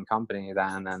 person company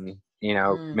then, and, you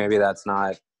know, maybe that's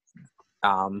not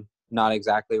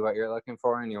exactly what you're looking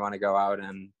for, and you want to go out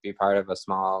and be part of a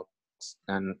small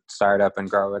and start up and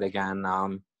grow it again.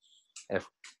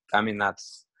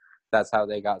 That's how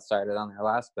they got started on their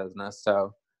last business.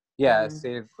 So yeah, I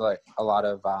see like a lot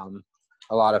of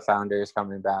founders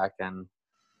coming back and,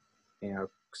 you know,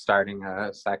 starting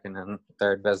a second and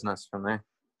third business from there.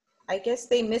 I guess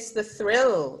they miss the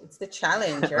thrill. It's the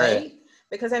challenge, right?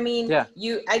 Because I mean,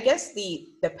 I guess the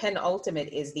penultimate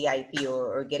is the IPO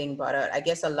or getting bought out. I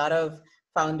guess a lot of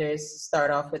founders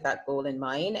start off with that goal in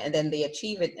mind, and then they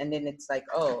achieve it, and then it's like,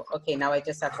 oh, okay, now I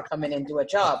just have to come in and do a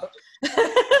job.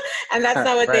 And that's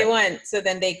not what they Right. want. So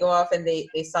then they go off and they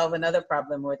solve another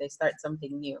problem, or they start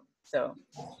something new. So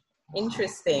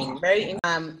interesting. Very.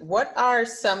 What are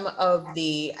some of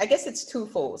the, I guess it's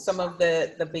twofold, some of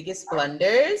the biggest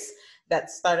blunders that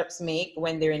startups make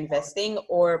when they're investing,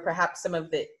 or perhaps some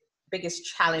of the biggest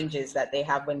challenges that they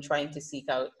have when trying to seek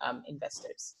out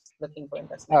investors, looking for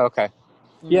investment? Oh, okay.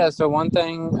 Yeah. So one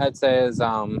thing I'd say is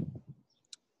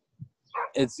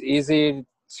it's easy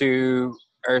to,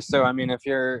 or so, I mean, if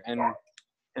you're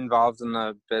involved in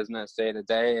the business day to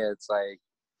day, it's like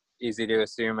easy to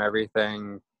assume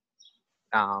everything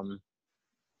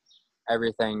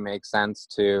makes sense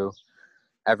to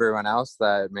everyone else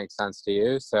that makes sense to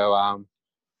you. So I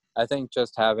think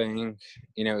just having,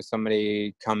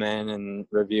 somebody come in and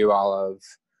review all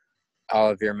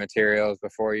of your materials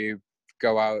before you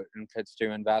go out and pitch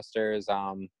to investors,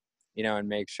 and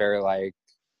make sure, like,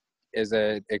 is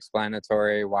it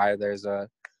explanatory why there's a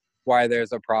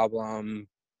problem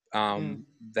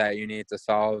that you need to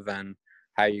solve, and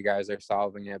how you guys are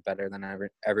solving it better than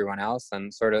everyone else,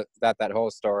 and sort of that whole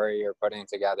story you're putting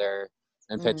together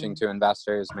and pitching to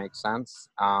investors makes sense.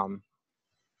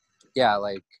 Yeah,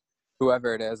 like,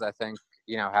 whoever it is, I think,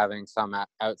 having some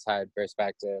outside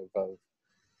perspective of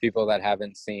people that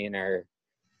haven't seen or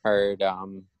heard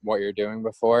what you're doing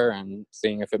before, and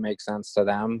seeing if it makes sense to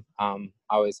them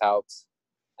always helps.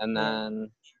 And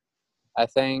then I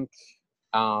think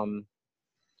a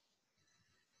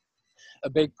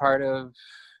big part of,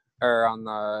 or on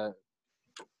the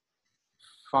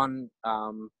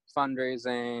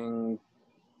fundraising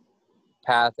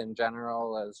path in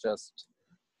general, is just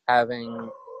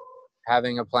having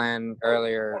a plan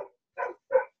earlier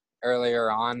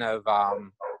on of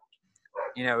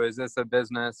is this a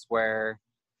business where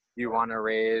you want to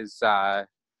raise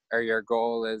or your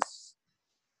goal is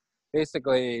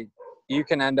basically, you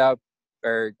can end up,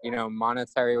 or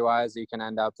monetary wise, you can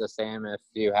end up the same if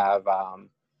you have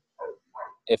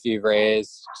if you've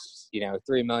raised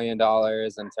 $3 million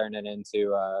and turn it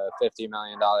into a $50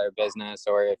 million business,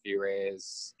 or if you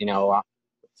raise $50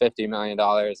 million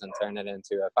and turn it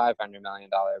into a $500 million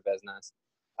business.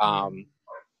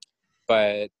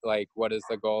 But, like, what is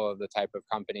the goal of the type of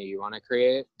company you want to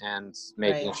create, and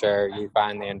making sure you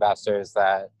find the investors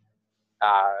that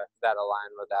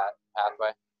align with that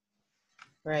pathway.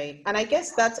 Right. And I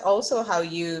guess that's also how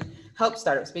you help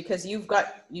startups, because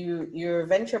you're a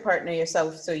venture partner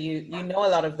yourself. So you know a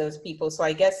lot of those people. So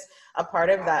I guess a part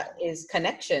of that is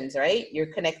connections, right? You're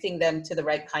connecting them to the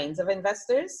right kinds of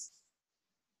investors.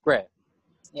 Right.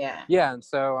 Yeah. Yeah. And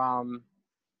so,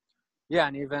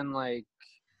 and even, like,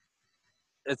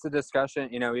 it's a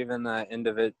discussion, even the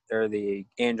the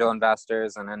angel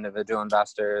investors and individual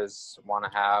investors want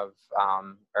to have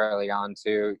early on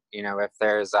too,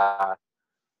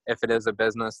 if it is a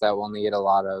business that will need a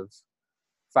lot of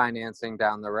financing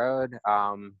down the road,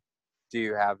 do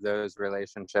you have those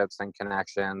relationships and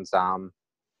connections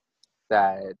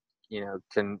that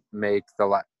can make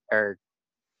the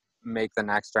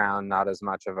next round not as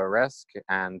much of a risk,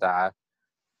 and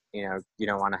you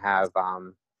don't want to have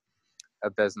a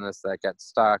business that gets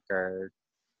stuck, or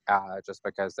just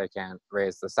because they can't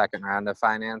raise the second round of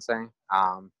financing.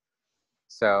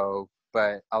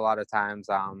 But a lot of times,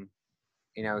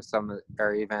 even some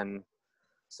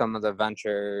of the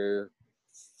venture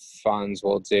funds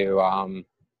will do, or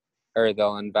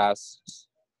they'll invest,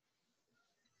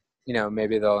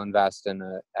 maybe they'll invest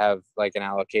have like an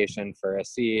allocation for a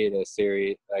seed, a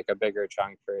series, like a bigger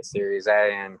chunk for a Series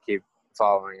A, and keep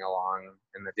following along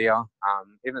in the deal.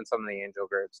 Even some of the angel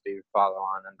groups do follow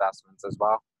on investments as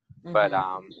well. But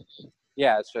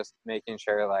it's just making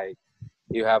sure, like,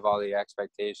 you have all the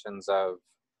expectations of,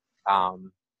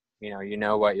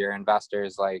 what your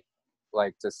investors like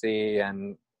to see,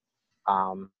 and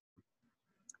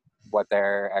what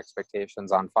their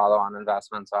expectations on follow-on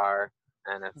investments are,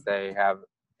 and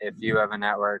if you have a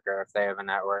network, or if they have a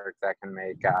network, that can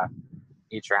make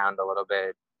each round a little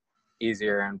bit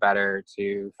easier and better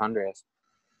to fundraise.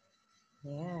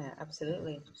 Yeah,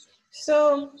 absolutely.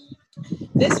 So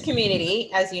this community,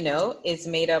 as you know, is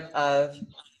made up of,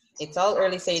 it's all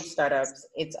early stage startups,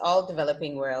 it's all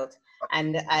developing world.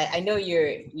 And I know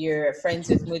you're friends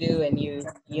with Mudu, and you've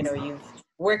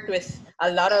worked with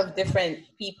a lot of different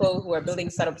people who are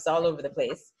building startups all over the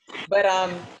place. But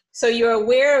so you're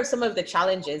aware of some of the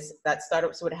challenges that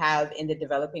startups would have in the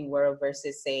developing world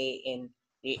versus, say, in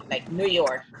like New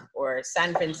York or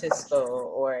San Francisco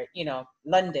or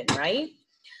London, right?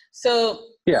 So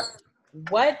yeah,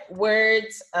 what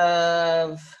words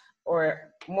of,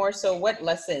 or more so, what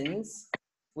lessons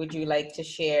would you like to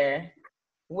share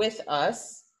with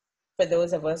us for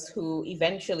those of us who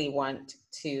eventually want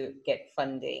to get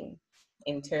funding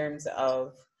in terms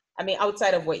of, I mean,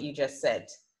 outside of what you just said,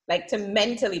 like to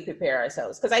mentally prepare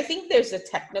ourselves? Because I think there's a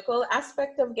technical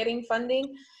aspect of getting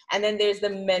funding, and then there's the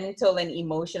mental and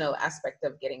emotional aspect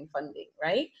of getting funding,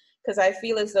 right? Because I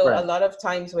feel as though a Right. lot of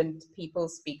times when people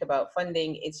speak about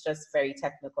funding, it's just very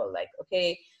technical, like,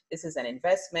 okay, this is an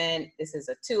investment, this is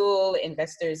a tool,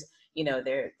 investors,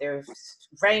 they're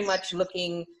very much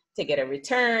looking to get a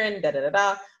return, da da da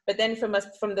da. But then from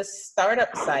the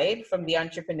startup side, from the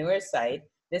entrepreneur side,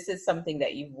 this is something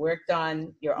that you've worked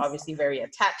on. You're obviously very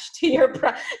attached to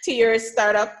your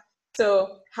startup.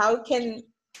 So how can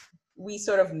we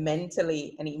sort of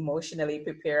mentally and emotionally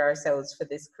prepare ourselves for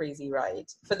this crazy ride?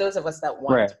 For those of us that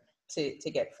want Right.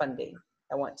 to get funding,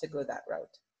 I want to go that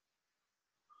route.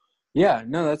 Yeah,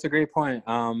 no, that's a great point.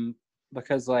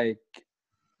 Because like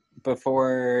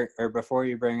before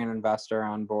you bring an investor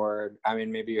on board, I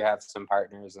mean, maybe you have some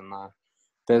partners in the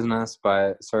business,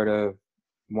 but sort of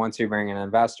once you bring an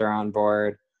investor on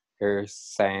board, you're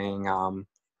saying,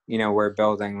 we're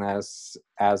building this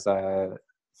as a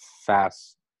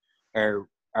fast, or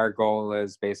our goal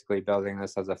is basically building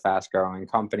this as a fast growing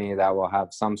company that will have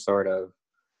some sort of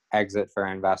exit for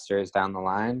investors down the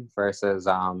line versus,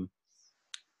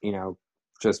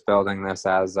 just building this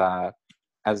as a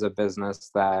business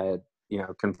that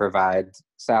can provide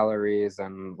salaries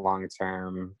and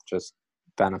long-term just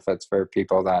benefits for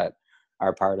people that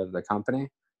are part of the company.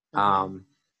 Mm-hmm.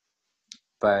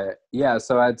 But yeah,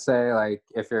 so I'd say like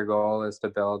if your goal is to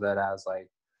build it as like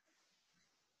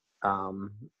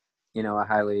a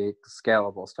highly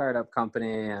scalable startup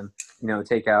company and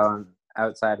take out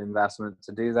outside investment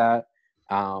to do that,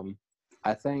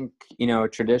 I think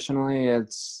traditionally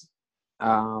it's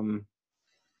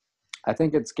I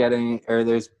think it's getting, or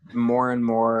there's more and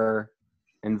more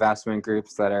investment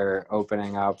groups that are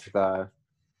opening up the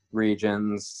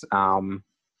regions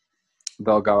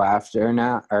they'll go after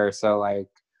now, or so like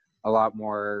a lot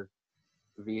more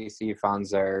VC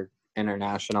funds are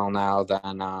international now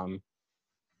than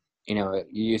it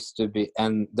used to be,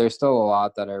 and there's still a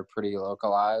lot that are pretty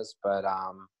localized, but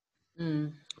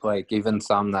like even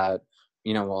some that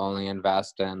will only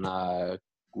invest in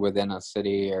within a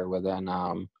city or within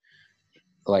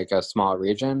like a small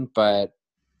region. But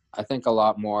I think a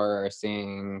lot more are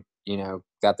seeing,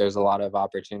 that there's a lot of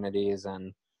opportunities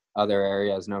in other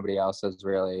areas nobody else has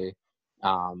really,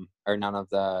 or none of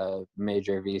the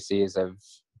major VCs have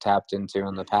tapped into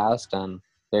in the past, and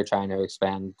they're trying to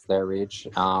expand their reach.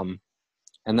 And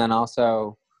then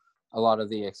also, a lot of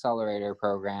the accelerator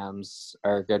programs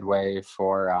are a good way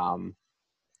for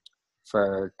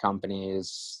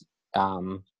companies.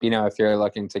 If you're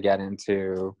looking to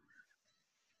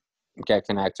get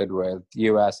connected with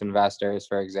U.S. investors,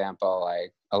 for example,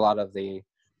 like a lot of the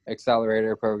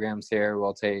accelerator programs here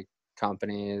will take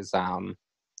companies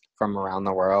from around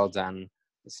the world and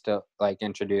still like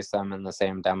introduce them in the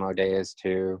same demo days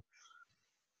to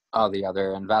all the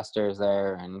other investors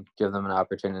there and give them an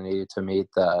opportunity to meet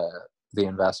the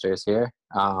investors here.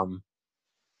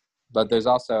 But there's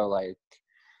also like,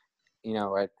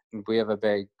 we have a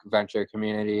big venture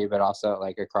community, but also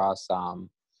like across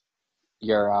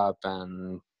Europe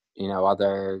and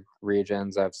other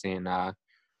regions. I've seen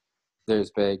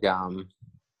there's big big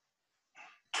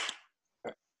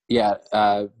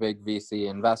VC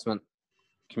investment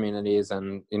communities,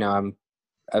 and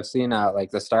I've seen like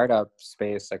the startup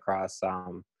space across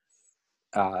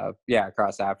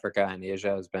across Africa and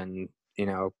Asia has been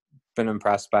been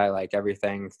impressed by like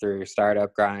everything through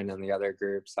Startup Grind and the other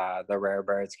groups, the Rare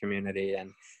Birds community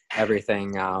and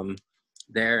everything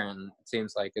there, and it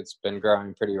seems like it's been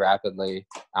growing pretty rapidly.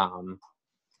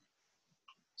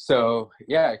 So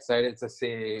yeah, excited to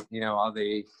see all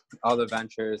the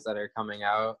ventures that are coming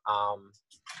out.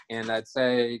 And I'd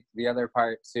say the other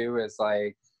part too is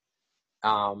like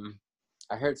I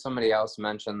heard somebody else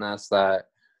mention this, that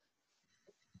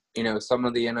some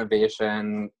of the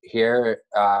innovation here,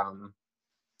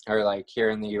 or like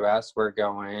here in the US, we're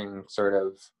going sort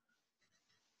of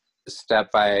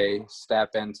step by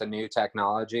step into new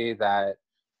technology that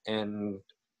in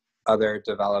other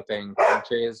developing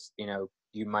countries,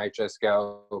 you might just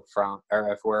go from,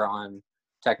 or if we're on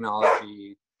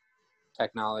technology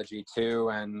 2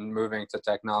 and moving to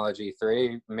technology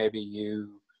 3, maybe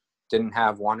you didn't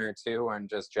have 1 or 2 and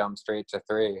just jump straight to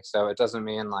 3. So it doesn't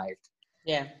mean like,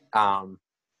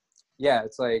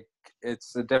 it's like,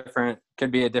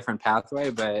 could be a different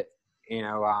pathway, but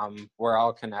we're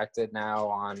all connected now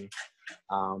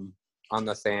on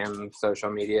the same social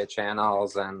media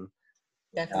channels, and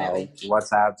Definitely.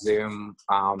 WhatsApp, Zoom,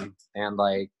 and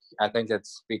like I think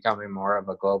it's becoming more of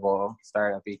a global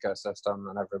startup ecosystem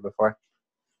than ever before.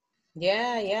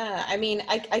 Yeah, yeah. I mean,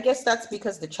 I guess that's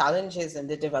because the challenges in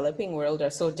the developing world are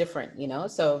so different, you know?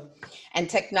 So, and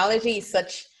technology is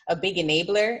such a big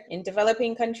enabler in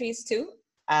developing countries too.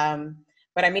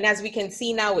 But I mean, as we can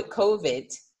see now with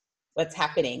COVID, what's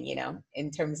happening, you know,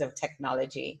 in terms of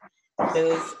technology,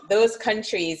 those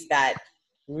countries that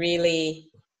really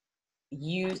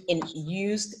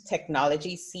used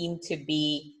technology seem to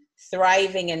be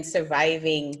thriving and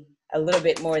surviving a little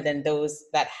bit more than those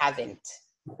that haven't.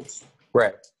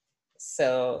 Right.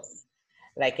 So,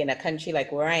 like in a country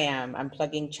like where I am, I'm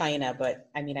plugging China, but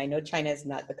I mean, I know China is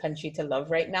not the country to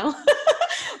love right now.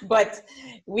 But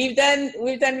we've done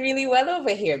really well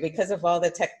over here because of all the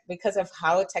tech, because of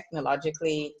how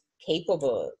technologically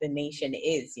capable the nation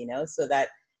is, you know, so that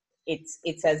it's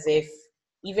as if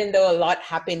even though a lot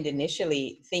happened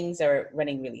initially, things are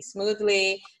running really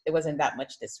smoothly. There wasn't that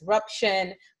much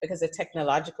disruption because the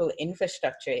technological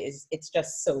infrastructure is, it's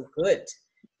just so good,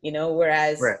 you know,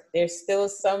 whereas Right. there's still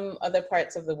some other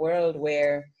parts of the world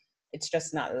where it's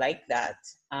just not like that.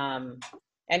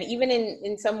 And even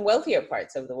in some wealthier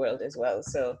parts of the world as well.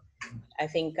 So I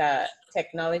think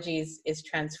technology is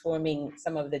transforming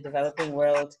some of the developing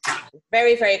world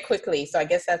very, very quickly. So I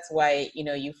guess that's why, you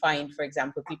know, you find, for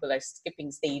example, people are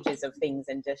skipping stages of things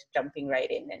and just jumping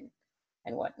right in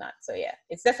and whatnot. So yeah,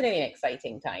 it's definitely an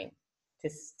exciting time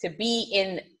to be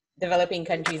in developing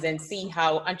countries and see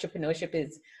how entrepreneurship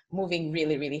is moving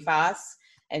really, really fast,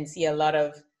 and see a lot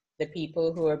of the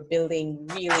people who are building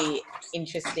really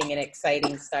interesting and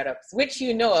exciting startups, which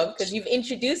you know of because you've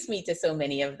introduced me to so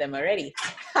many of them already.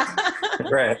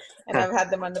 Right. And I've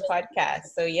had them on the podcast.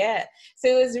 So yeah. So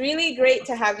it was really great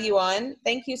to have you on.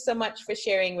 Thank you so much for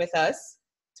sharing with us.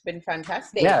 It's been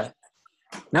fantastic. Yeah.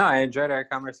 No, I enjoyed our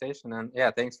conversation, and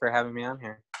yeah, thanks for having me on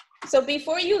here. So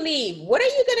before you leave, what are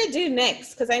you going to do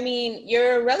next? Because I mean,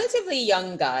 you're a relatively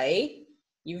young guy.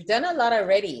 You've done a lot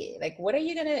already. Like, what are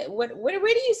you going to, where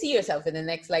do you see yourself in the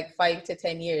next like 5 to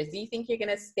 10 years? Do you think you're going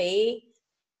to stay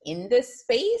in this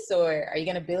space, or are you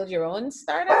going to build your own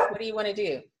startup? What do you want to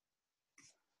do?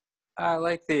 I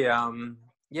like the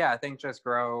yeah, I think just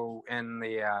grow in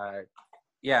the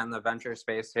in the venture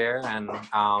space here, and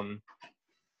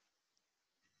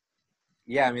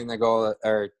yeah, I mean the goal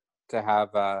are to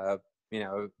have a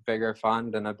bigger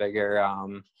fund and a bigger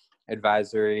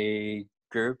advisory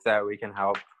group that we can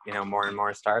help more and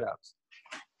more startups.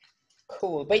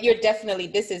 Cool. But you're definitely,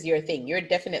 this is your thing. You're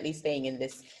definitely staying in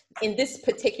this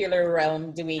particular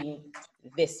realm, doing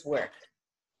this work,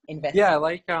 Yeah, I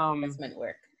like investment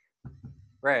work.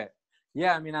 right.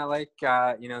 Yeah, I mean I like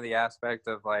the aspect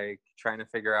of like trying to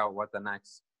figure out what the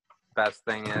next best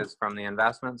thing is from the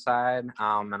investment side,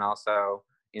 and also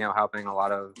helping a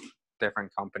lot of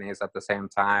different companies at the same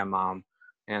time,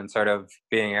 and sort of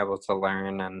being able to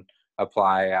learn and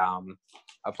apply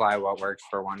what works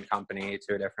for one company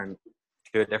to a different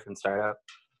startup.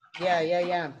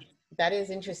 Yeah. That is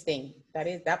interesting.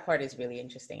 That part is really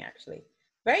interesting, actually.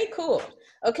 Very cool.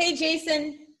 Okay,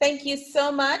 Jason, thank you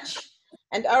so much.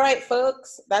 And all right,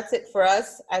 folks, that's it for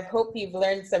us. I hope you've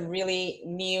learned some really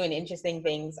new and interesting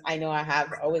things. I know I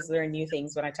have always learned new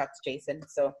things when I talk to Jason.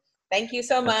 So thank you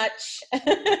so much.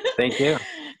 Thank you.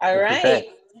 All right.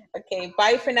 Okay,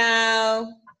 bye for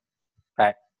now.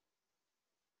 Bye.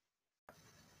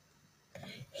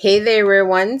 Hey there, rare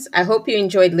ones. I hope you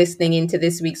enjoyed listening into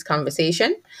this week's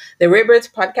conversation. The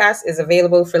Rarebirds podcast is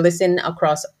available for listen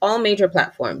across all major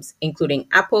platforms, including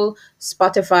Apple,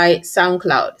 Spotify,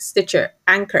 SoundCloud, Stitcher,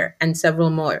 Anchor, and several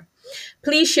more.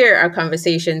 Please share our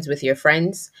conversations with your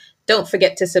friends. Don't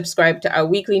forget to subscribe to our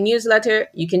weekly newsletter.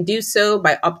 You can do so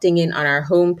by opting in on our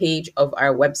homepage of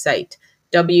our website,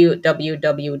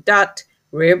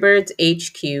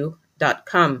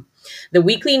 www.rarebirdshq.com. The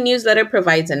weekly newsletter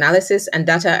provides analysis and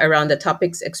data around the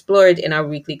topics explored in our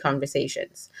weekly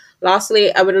conversations.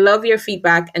 Lastly, I would love your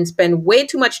feedback and spend way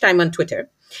too much time on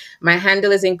Twitter. My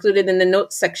handle is included in the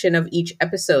notes section of each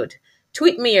episode.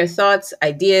 Tweet me your thoughts,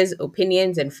 ideas,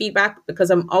 opinions, and feedback because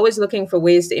I'm always looking for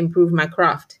ways to improve my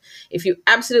craft. If you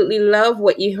absolutely love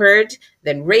what you heard,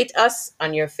 then rate us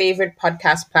on your favorite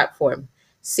podcast platform.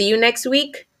 See you next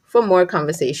week for more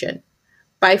conversation.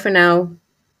 Bye for now.